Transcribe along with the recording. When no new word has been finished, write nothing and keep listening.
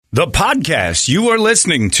The podcast you are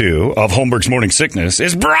listening to of Holmberg's Morning Sickness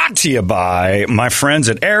is brought to you by my friends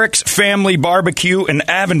at Eric's Family Barbecue in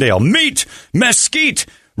Avondale. Meet, mesquite,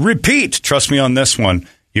 repeat. Trust me on this one.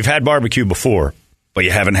 You've had barbecue before, but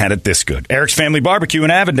you haven't had it this good. Eric's Family Barbecue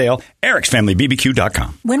in Avondale,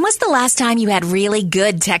 ericsfamilybbq.com. When was the last time you had really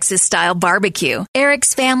good Texas-style barbecue?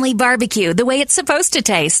 Eric's Family Barbecue, the way it's supposed to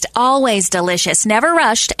taste. Always delicious, never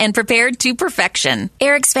rushed, and prepared to perfection.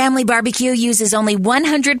 Eric's Family Barbecue uses only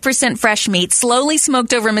 100% fresh meat, slowly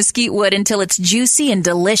smoked over mesquite wood until it's juicy and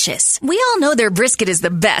delicious. We all know their brisket is the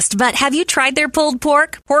best, but have you tried their pulled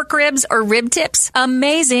pork ribs, or rib tips?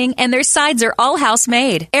 Amazing, and their sides are all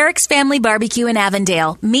house-made. Eric's Family Barbecue in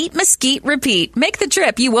Avondale. Meet, mesquite, repeat. Make the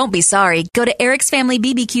trip. You won't be sorry. Go to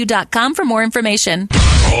ericsfamilybbq.com for more information.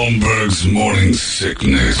 Holmberg's Morning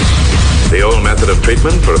Sickness. The old method of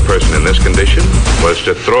treatment for a person in this condition was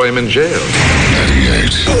to throw him in jail.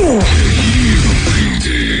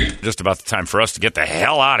 98 Just about the time for us to get the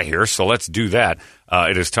hell out of here, so let's do that.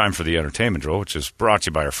 It is time for the entertainment drill, which is brought to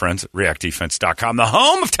you by our friends at reactdefense.com, the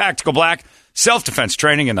home of Tactical Black self-defense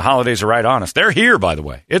training, and the holidays are right on us. They're here, by the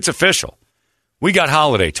way. It's official. We got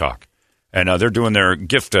holiday talk, and they're doing their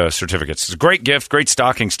gift certificates. It's a great gift, great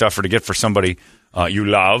stocking stuffer to get for somebody you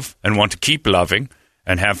love and want to keep loving,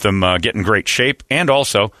 and have them get in great shape, and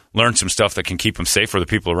also learn some stuff that can keep them safe or the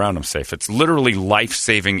people around them safe. It's literally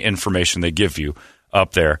life-saving information they give you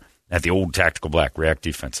up there at the old Tactical Black React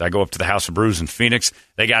Defense. I go up to the House of Brews in Phoenix.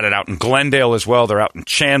 They got it out in Glendale as well. They're out in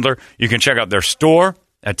Chandler. You can check out their store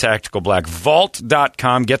at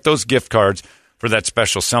tacticalblackvault.com. Get those gift cards for that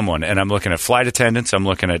special someone. And I'm looking at flight attendants. I'm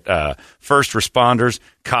looking at first responders,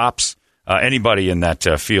 cops, anybody in that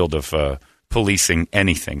field of policing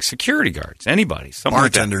anything. Security guards, anybody.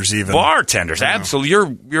 Bartenders even. Bartenders, absolutely.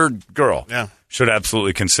 Your girl should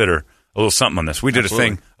absolutely consider a little something on this. We did a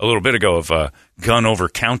thing a little bit ago of gun over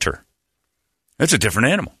counter. It's a different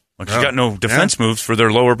animal. Like she's got no defense moves for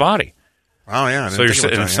their lower body. Oh, yeah. So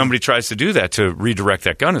if somebody tries to do that to redirect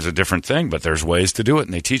that gun is a different thing, but there's ways to do it,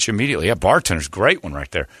 and they teach you immediately. Yeah, bartender's a great one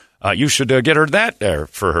right there. You should get her that there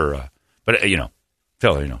for her. But,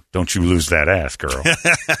 tell her, don't you lose that ass, girl.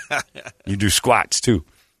 You do squats, too.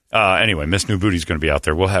 Anyway, Miss New Booty's going to be out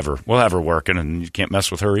there. We'll have her working, and you can't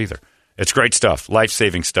mess with her either. It's great stuff,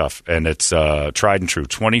 life-saving stuff, and it's tried and true.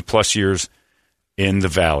 20-plus years in the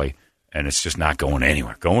Valley, and it's just not going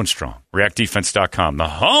anywhere. Going strong. ReactDefense.com, the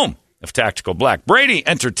home of Tactical Black. Brady,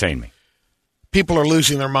 entertain me. People are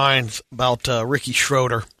losing their minds about Ricky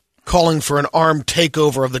Schroeder calling for an armed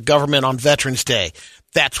takeover of the government on Veterans Day.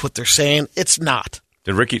 That's what they're saying. It's not.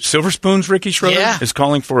 Silver Spoon's Ricky Schroeder is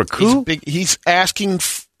calling for a coup? He's asking...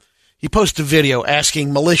 He posted a video asking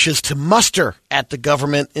militias to muster at the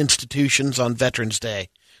government institutions on Veterans Day.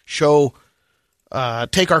 Take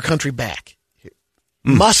our country back.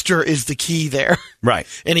 Muster is the key there. Right.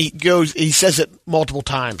 And he says it multiple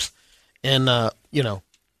times. And,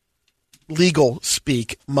 legal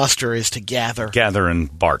speak, muster is to gather. Gather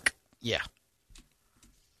and bark. Yeah.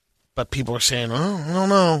 But people are saying, I don't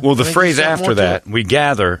know. Well, the phrase after that, we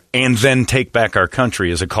gather and then take back our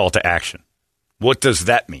country, is a call to action. What does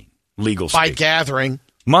that mean? Legal speak. By gathering.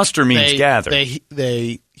 Muster means gather.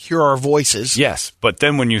 They hear our voices. Yes, but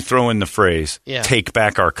then when you throw in the phrase, take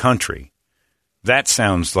back our country, that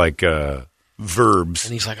sounds like verbs.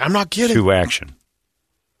 And he's like, I'm not kidding. To action.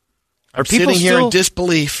 I'm sitting here in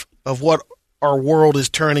disbelief of what our world is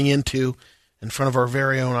turning into in front of our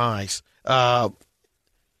very own eyes.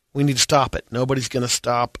 We need to stop it. Nobody's going to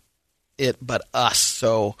stop it but us.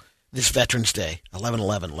 So this Veterans Day,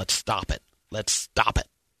 11/11, let's stop it. Let's stop it.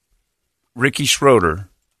 Ricky Schroeder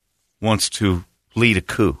wants to lead a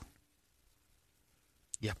coup.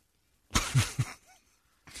 Yep.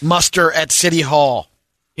 Muster at City Hall.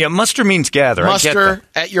 Yeah, muster means gather. Muster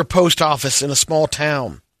at your post office in a small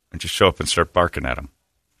town. And just show up and start barking at them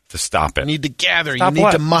to stop it. You need to gather. You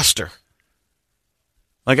need to muster.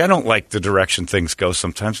 Like, I don't like the direction things go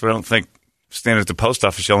sometimes, but I don't think standing at the post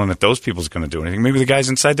office yelling at those people is going to do anything. Maybe the guys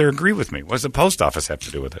inside there agree with me. What does the post office have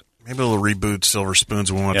to do with it? Maybe we'll reboot Silver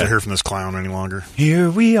Spoons. We won't have to hear from this clown any longer.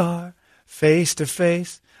 Here we are, face to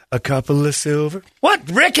face, a couple of silver.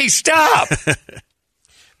 What? Ricky, stop!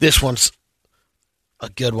 This one's a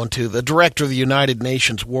good one, too. The director of the United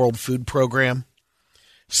Nations World Food Program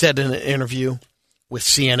said in an interview with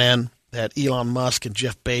CNN that Elon Musk and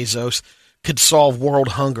Jeff Bezos could solve world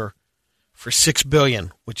hunger for $6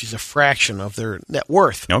 billion, which is a fraction of their net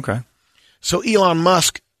worth. Okay. So Elon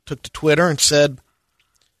Musk took to Twitter and said,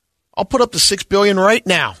 I'll put up the $6 billion right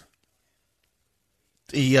now.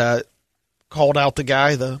 He called out the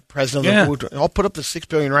guy, the president of the I'll put up the $6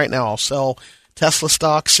 billion right now. I'll sell Tesla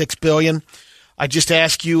stock, $6 billion. I just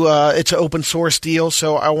ask you, it's an open source deal,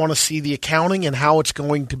 so I want to see the accounting and how it's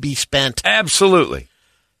going to be spent. Absolutely.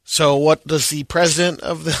 So what does the president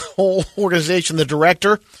of the whole organization, the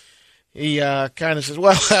director, he kind of says,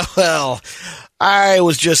 well, I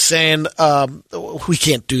was just saying we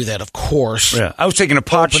can't do that, of course. Yeah, I was taking a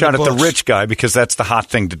pot shot at the rich guy because that's the hot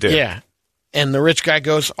thing to do. Yeah. And the rich guy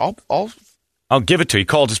goes, I'll give it to you. He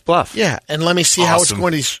called his bluff. Yeah, and let me see how it's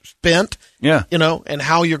going to be spent. Yeah. And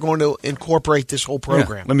how you're going to incorporate this whole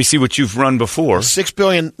program. Yeah. Let me see what you've run before. $6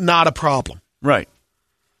 billion, not a problem. Right.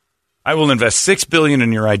 I will invest $6 billion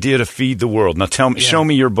in your idea to feed the world. Now show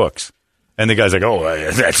me your books. And the guy's like, "Oh,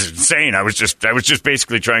 that's insane. I was just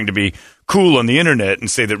basically trying to be cool on the internet and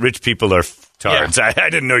say that rich people are tards. Yeah. I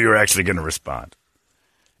didn't know you were actually going to respond."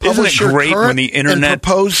 Isn't it great when the internet and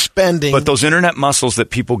proposed spending? But those internet muscles that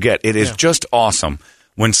people get, it is just awesome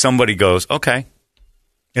when somebody goes, "Okay,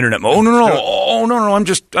 internet. Oh no,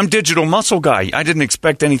 I'm digital muscle guy. I didn't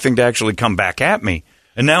expect anything to actually come back at me,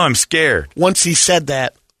 and now I'm scared." Once he said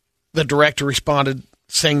that, the director responded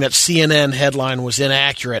saying that CNN headline was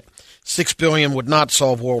inaccurate. $6 billion would not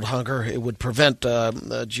solve world hunger. It would prevent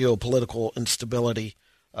geopolitical instability.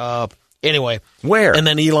 Anyway. Where? And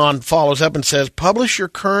then Elon follows up and says, publish your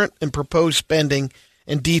current and proposed spending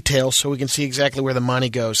in detail so we can see exactly where the money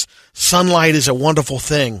goes. Sunlight is a wonderful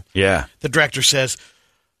thing. Yeah. The director says,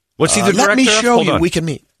 what's he the director let me show Hold you. on. We can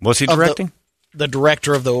meet. What's he directing? The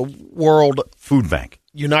director of the World Food Bank.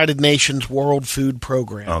 United Nations World Food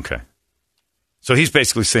Program. Okay. So he's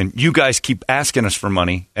basically saying, you guys keep asking us for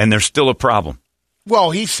money, and there's still a problem. Well,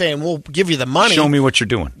 he's saying, we'll give you the money. Show me what you're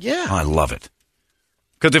doing. Yeah. Oh, I love it.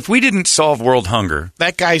 Because if we didn't solve world hunger...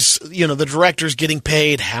 That guy's, the director's getting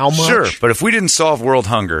paid how much? Sure, but if we didn't solve world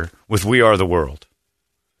hunger with We Are the World,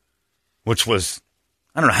 which was,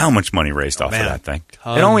 I don't know how much money raised off of that thing.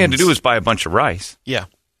 Tons. And all we had to do was buy a bunch of rice. Yeah.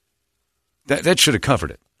 That should have covered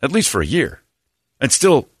it, at least for a year. And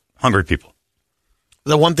still hungry people.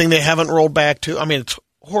 The one thing they haven't rolled back to, it's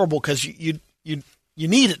horrible because you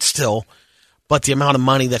need it still, but the amount of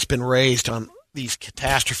money that's been raised on these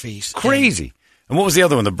catastrophes. Crazy. And what was the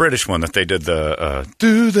other one, the British one that they did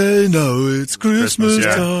Do they know it's Christmas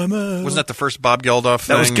time? Wasn't that the first Bob Geldof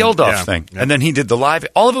thing? That was Geldof's thing. Yeah. And then he did the live.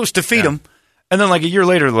 All of it was to feed them. And then like a year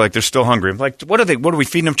later, they're still hungry. I'm like, what are we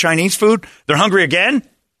feeding them Chinese food? They're hungry again?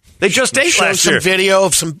 They just ate last year. Some video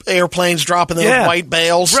of some airplanes dropping those white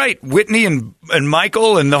bales. Right. Whitney and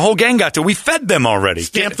Michael and the whole gang got to. We fed them already.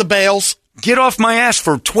 Stamp the bales. Get off my ass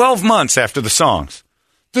for 12 months after the songs.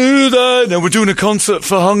 Do that. Now we're doing a concert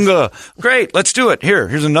for hunger. Great. Let's do it.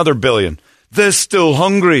 Here's another $1 billion. They're still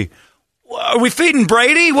hungry. Are we feeding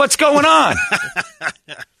Brady? What's going on?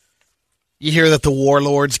 You hear that the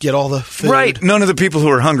warlords get all the food. Right. None of the people who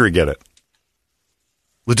are hungry get it.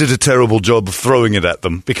 We did a terrible job of throwing it at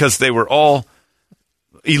them because they were all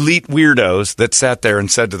elite weirdos that sat there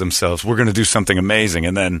and said to themselves, we're going to do something amazing.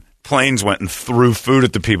 And then planes went and threw food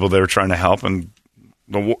at the people they were trying to help, and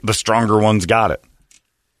the stronger ones got it.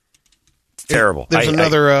 It's terrible. There's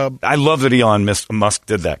another... I love that Elon Musk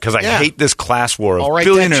did that because I hate this class war of I'll write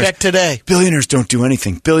billionaires. That check today. Billionaires don't do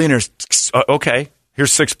anything. Billionaires, okay,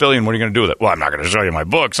 here's $6 billion. What are you going to do with it? Well, I'm not going to show you my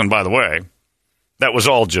books. And by the way... That was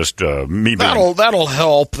all just me being... That'll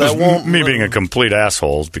help. That won't... Me being a complete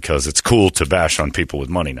asshole because it's cool to bash on people with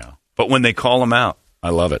money now. But when they call him out,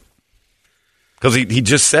 I love it. Because he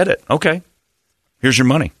just said it. Okay, here's your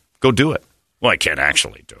money. Go do it. Well, I can't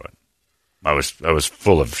actually do it. I was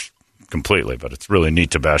full of completely, but it's really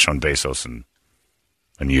neat to bash on Bezos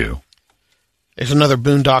and you. There's another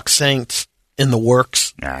Boondock Saints in the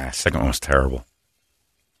works. Nah, second one was terrible.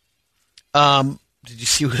 Did you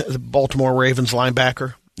see the Baltimore Ravens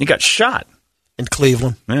linebacker? He got shot. In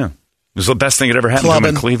Cleveland. Yeah. It was the best thing that ever happened to him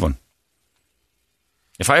in Cleveland.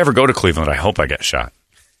 If I ever go to Cleveland, I hope I get shot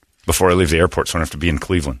before I leave the airport so I don't have to be in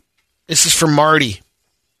Cleveland. This is from Marty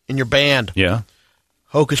in your band. Yeah.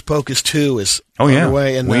 Hocus Pocus 2 is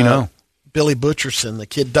underway. And we know. Billy Butcherson, the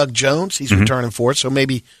kid Doug Jones, he's returning for it, so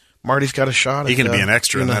maybe Marty's got a shot. He can be an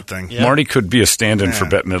extra in that thing. Yeah. Marty could be a stand-in for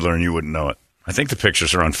Bette Midler and you wouldn't know it. I think the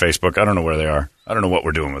pictures are on Facebook. I don't know where they are. I don't know what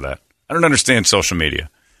we're doing with that. I don't understand social media.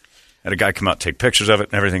 I had a guy come out and take pictures of it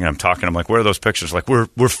and everything. And I'm talking. I'm like, where are those pictures? Like,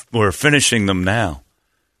 we're finishing them now.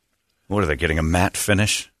 What are they getting? A matte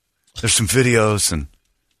finish? There's some videos, and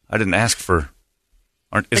I didn't ask for.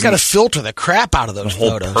 I got to filter the crap out of those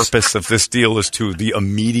photos. The whole purpose of this deal is to the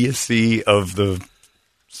immediacy of the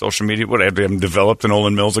social media. What I have them developed, and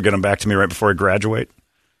Olin Mills will get them back to me right before I graduate.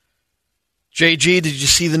 JG, did you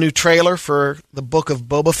see the new trailer for the Book of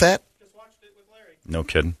Boba Fett? Just watched it with Larry. No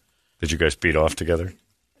kidding. Did you guys beat off together?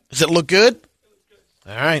 Does it look good?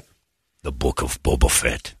 All right. The Book of Boba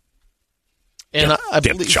Fett. And I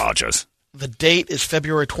Dip believe charges. the date is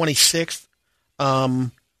February 26th.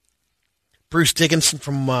 Bruce Dickinson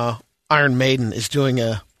from Iron Maiden is doing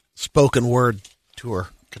a spoken word tour.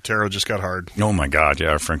 Katero just got hard. Oh, my God. Yeah,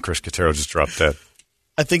 our friend Chris Katero just dropped that.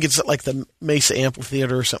 I think it's at like the Mesa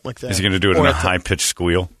Amphitheater or something like that. Is he going to do it in a high-pitched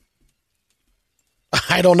squeal?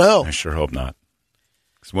 I don't know. I sure hope not.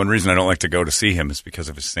 Because one reason I don't like to go to see him is because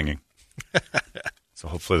of his singing. So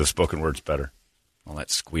hopefully the spoken word's better. All that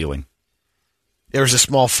squealing. There was a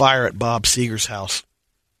small fire at Bob Seger's house.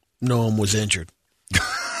 No one was injured.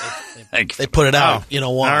 They put it out. You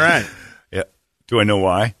know why? All right. Yeah. Do I know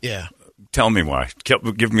why? Yeah. Tell me why.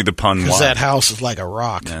 Give me the pun why. Because that house is like a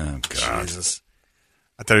rock. Oh, God. Jesus.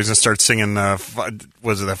 I thought he was going to start singing,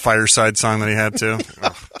 was it that Fireside song that he had too?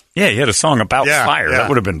 Yeah, he had a song about fire. Yeah. That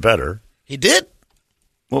would have been better. He did?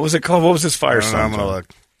 What was it called? What was his fire song? I'm going to look.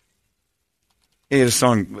 He had a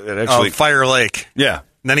song that actually... Oh, Fire Lake. Yeah.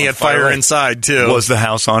 And then he had Fire Lake. Inside, too. Was the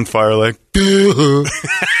house on Fire Lake?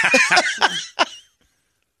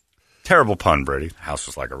 Terrible pun, Brady. The house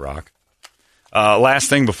was like a rock. Last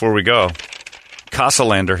thing before we go.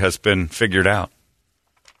 Casalander has been figured out.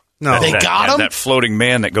 No. They got him? That floating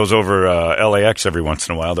man that goes over LAX every once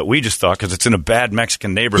in a while that we just thought, because it's in a bad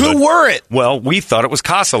Mexican neighborhood. Who were it? Well, we thought it was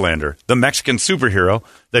Casalander, the Mexican superhero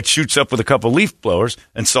that shoots up with a couple leaf blowers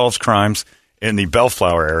and solves crimes in the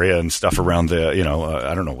Bellflower area and stuff around the,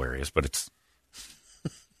 I don't know where he is, but it's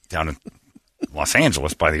down in Los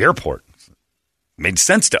Angeles by the airport. It made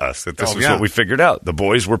sense to us that this was what we figured out. The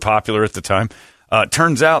boys were popular at the time.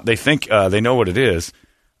 Turns out they think they know what it is.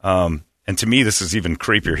 And to me, this is even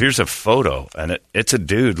creepier. Here's a photo, and it's a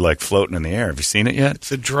dude like floating in the air. Have you seen it yet?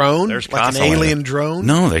 It's a drone? There's like an alien drone?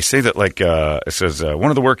 No, they say that it says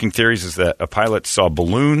one of the working theories is that a pilot saw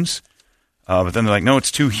balloons, but then they're like, no,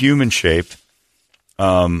 it's too human-shaped.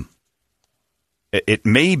 It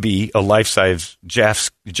may be a life-size Jack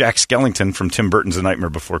Skellington from Tim Burton's A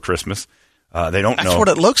Nightmare Before Christmas. They don't know. That's what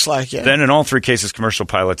it looks like, yeah. Then in all three cases, commercial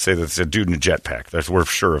pilots say that it's a dude in a jetpack. We're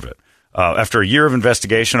sure of it. After a year of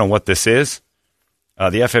investigation on what this is,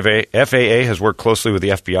 the FAA has worked closely with the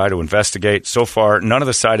FBI to investigate. So far, none of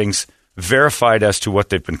the sightings verified as to what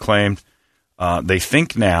they've been claimed. They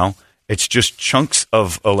think now it's just chunks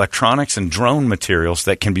of electronics and drone materials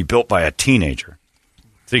that can be built by a teenager.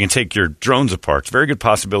 So you can take your drones apart. It's a very good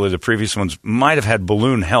possibility the previous ones might have had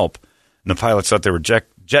balloon help, and the pilots thought they were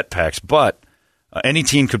jetpacks, but any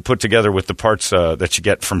teen could put together with the parts that you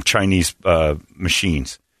get from Chinese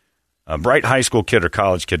machines. A bright high school kid or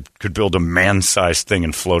college kid could build a man-sized thing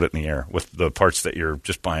and float it in the air with the parts that you're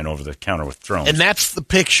just buying over the counter with drones. And that's the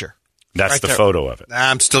picture. That's right the there. photo of it.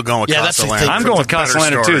 I'm still going with that's the Casalander. thing. I'm going with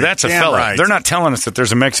Casalander, too. That's a Damn fella. right. They're not telling us that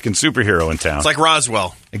there's a Mexican superhero in town. It's like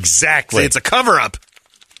Roswell. Exactly. See, it's a cover-up.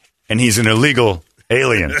 And he's an illegal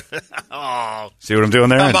alien. Oh. See what I'm doing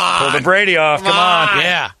there? Come on. Pull the Brady off. Come on.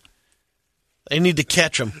 Yeah. They need to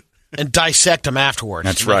catch him and dissect him afterwards.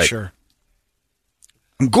 That's to make right. Sure.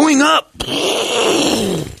 I'm going up.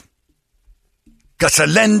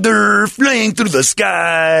 Casalander flying through the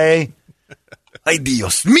sky. Ay,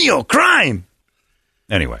 Dios mío, crime.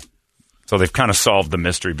 Anyway, so they've kind of solved the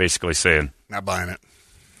mystery, basically saying Not buying it.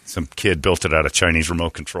 some kid built it out of Chinese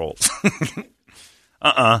remote controls.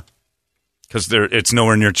 Because it's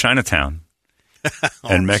nowhere near Chinatown.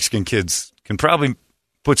 And Mexican kids can probably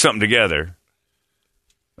put something together.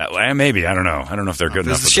 Maybe, I don't know. I don't know if they're good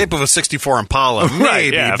enough. It's the shape of a 64 Impala, maybe,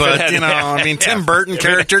 Right, yeah, but, had- Tim Burton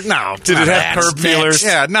character, no. Did it have curb feelers?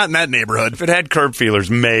 Yeah, not in that neighborhood. If it had curb feelers,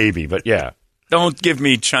 maybe, but yeah. Don't give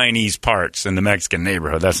me Chinese parts in the Mexican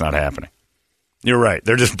neighborhood. That's not happening. You're right.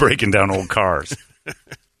 They're just breaking down old cars.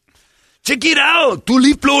 Check it out. 2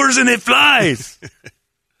 leaf blowers and it flies.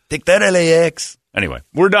 Take that, LAX. Anyway,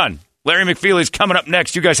 we're done. Larry McFeely's coming up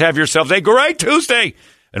next. You guys have yourselves a great Tuesday.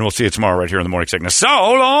 And we'll see you tomorrow right here in the Morning Sickness. So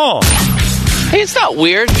long. Hey, it's not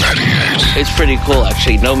weird. It's pretty cool,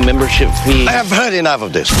 actually. No membership fee. I have heard enough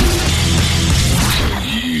of this.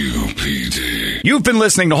 UPD. You've been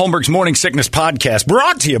listening to Holmberg's Morning Sickness Podcast,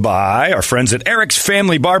 brought to you by our friends at Eric's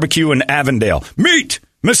Family Barbecue in Avondale. Meet,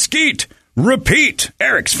 mesquite, repeat.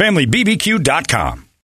 Eric'sFamilyBBQ.com.